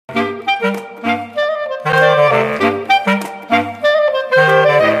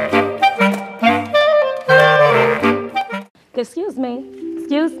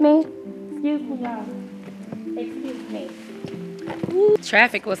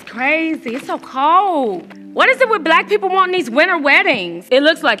traffic was crazy. It's so cold. What is it with black people wanting these winter weddings? It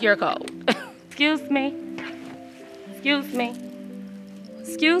looks like you're cold. Excuse me. Excuse me.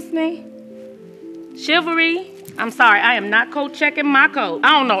 Excuse me. Chivalry. I'm sorry, I am not coat checking my coat.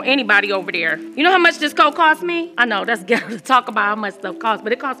 I don't know anybody over there. You know how much this coat cost me? I know, that's ghetto to talk about how much stuff costs,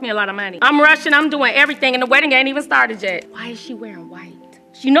 but it cost me a lot of money. I'm rushing, I'm doing everything, and the wedding ain't even started yet. Why is she wearing white?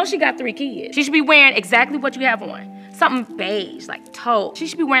 You know she got 3 kids. She should be wearing exactly what you have on. Something beige, like taupe. She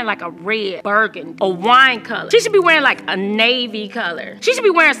should be wearing like a red, burgundy, a wine color. She should be wearing like a navy color. She should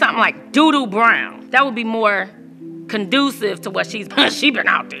be wearing something like doo-doo brown. That would be more conducive to what she's been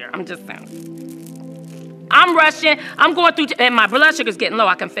out there. I'm just saying. I'm rushing, I'm going through, and my blood sugar's getting low,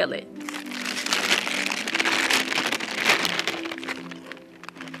 I can feel it.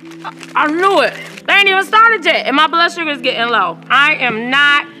 I knew it. They ain't even started yet, and my blood sugar is getting low. I am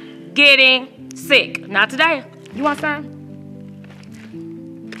not getting sick. Not today. You want some?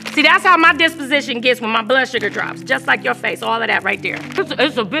 See, that's how my disposition gets when my blood sugar drops. Just like your face, all of that right there.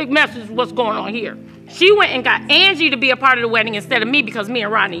 It's a big mess is what's going on here. She went and got Angie to be a part of the wedding instead of me because me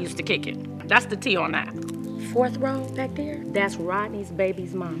and Rodney used to kick it. That's the tea on that. 4th row back there, that's Rodney's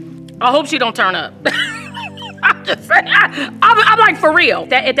baby's mama. I hope she don't turn up. I'm just saying, I'm like for real.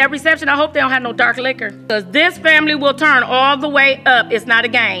 At that reception, I hope they don't have no dark liquor. Because this family will turn all the way up. It's not a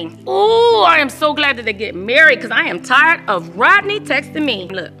game. Ooh, I am so glad that they get married because I am tired of Rodney texting me.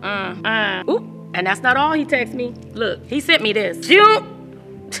 Look, ooh, and that's not all he texted me. Look, he sent me this.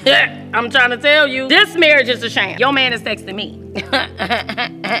 I'm trying to tell you, this marriage is a sham. Your man is texting me.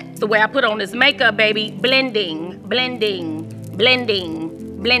 It's the way I put on this makeup, baby. Blending, blending,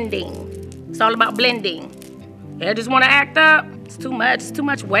 blending, blending. It's all about blending. You just want to act up? It's too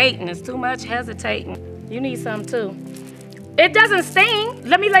much waiting, it's too much hesitating. You need something too. It doesn't sting.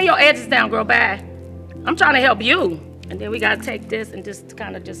 Let me lay your edges down, girl, bye. I'm trying to help you. And then we gotta take this and just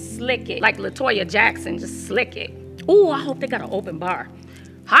kind of just slick it. Like LaToya Jackson, just slick it. Ooh, I hope they got an open bar.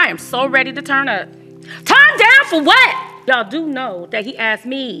 I am so ready to turn up. Turn down for what? Y'all do know that he asked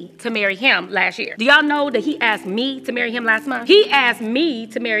me to marry him last year. Do y'all know that he asked me to marry him last month? He asked me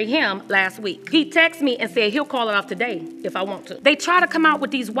to marry him last week. He texted me and said he'll call it off today if I want to. They try to come out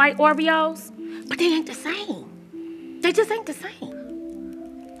with these white Oreos, but they ain't the same. They just ain't the same.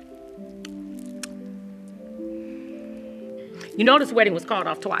 You know this wedding was called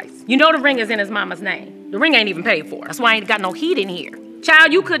off twice. You know the ring is in his mama's name. The ring ain't even paid for. That's why I ain't got no heat in here.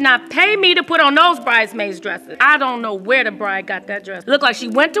 Child, you could not pay me to put on those bridesmaids' dresses. I don't know where the bride got that dress. Looked like she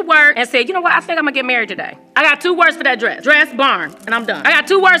went to work and said, you know what, I think I'm gonna get married today. I got 2 words for that dress. Dress, barn, and I'm done. I got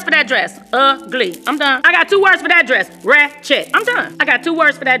 2 words for that dress. Ugly. I'm done. I got 2 words for that dress. Ratchet. I'm done. I got 2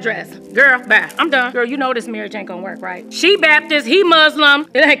 words for that dress. Girl, bye. I'm done. Girl, you know this marriage ain't gonna work, right? She Baptist, he Muslim.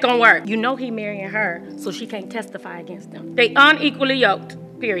 It ain't gonna work. You know he marrying her, so she can't testify against him. They unequally yoked.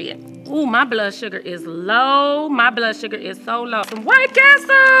 Period. Ooh, my blood sugar is low. My blood sugar is so low. Some White Castle.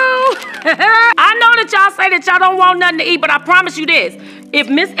 I know that y'all say that y'all don't want nothing to eat, but I promise you this. If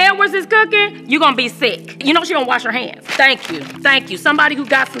Miss Edwards is cooking, you're gonna be sick. You know she don't wash her hands. Thank you. Thank you. Somebody who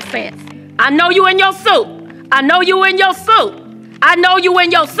got some sense. I know you in your soup. I know you in your soup. I know you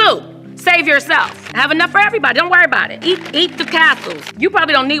in your soup. Save yourself. I have enough for everybody. Don't worry about it. Eat the castles. You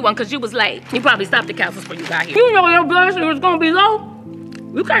probably don't need one because you was late. You probably stopped the castles before you got here. You know your blood sugar is gonna be low.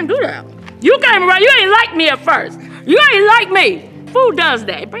 You can't do that. You came around, you ain't like me at first. You ain't like me. Food does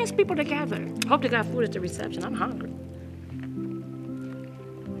that. It brings people together. Hope they got food at the reception. I'm hungry.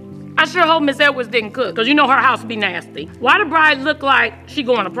 I sure hope Miss Edwards didn't cook, because you know her house be nasty. Why the bride look like she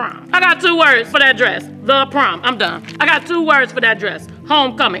going to prom? I got 2 words for that dress. The prom. I'm done. I got 2 words for that dress.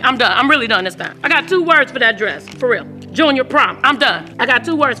 Homecoming. I'm done. I'm really done this time. I got 2 words for that dress. For real. Junior prom. I'm done. I got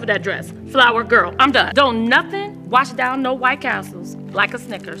 2 words for that dress. Flower girl. I'm done. Don't nothing wash down no White Castles like a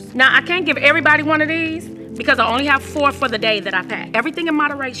Snickers. Now, I can't give everybody one of these because I only have 4 for the day that I pack. Everything in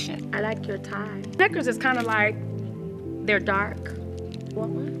moderation. I like your tie. Snickers is kind of like, they're dark. What?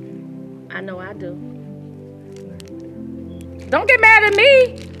 I know I do. Don't get mad at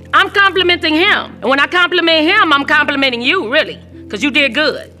me. I'm complimenting him. And when I compliment him, I'm complimenting you, really. Because you did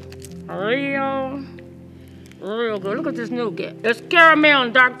good. Real good. Look at this nougat. It's caramel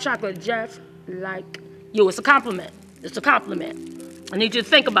and dark chocolate just like you. It's a compliment. It's a compliment. I need you to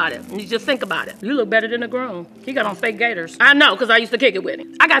think about it. I need you to think about it. You look better than the groom. He got on fake gators. I know, because I used to kick it with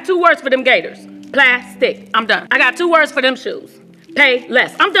him. I got 2 words for them gators. Plastic. I'm done. I got 2 words for them shoes. Pay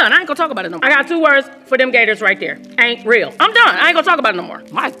less. I'm done. I ain't gonna talk about it no more. I got 2 words for them gators right there. Ain't real. I'm done. I ain't gonna talk about it no more.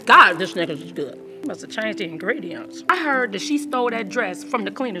 My God, this Snickers is good. Must have changed the ingredients. I heard that she stole that dress from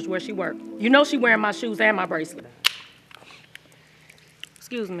the cleaners where she worked. You know she wearing my shoes and my bracelet.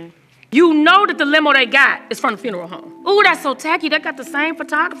 Excuse me. You know that the limo they got is from the funeral home. Ooh, that's so tacky. They got the same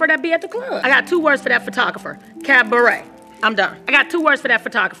photographer that be at the club. I got 2 words for that photographer. Cabaret. I'm done. I got 2 words for that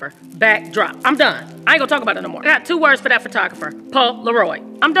photographer. Backdrop. I'm done. I ain't gonna talk about it no more. I got 2 words for that photographer.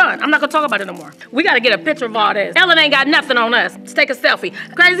 Polaroid. I'm done. I'm not gonna talk about it no more. We gotta get a picture of all this. Ellen ain't got nothing on us. Let's take a selfie.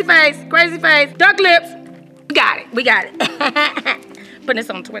 Crazy face, dark lips. We got it. We got it. Putting this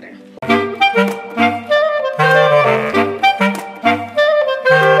on Twitter.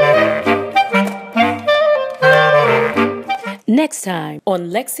 Next time on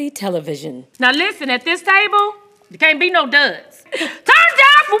Lexi Television. Now listen, at this table, there can't be no duds. Turn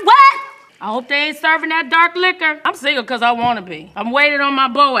down for what? I hope they ain't serving that dark liquor. I'm single because I want to be. I'm waiting on my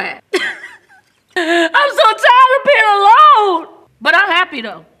beau ass. I'm so tired of being alone. But I'm happy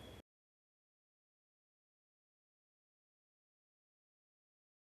though.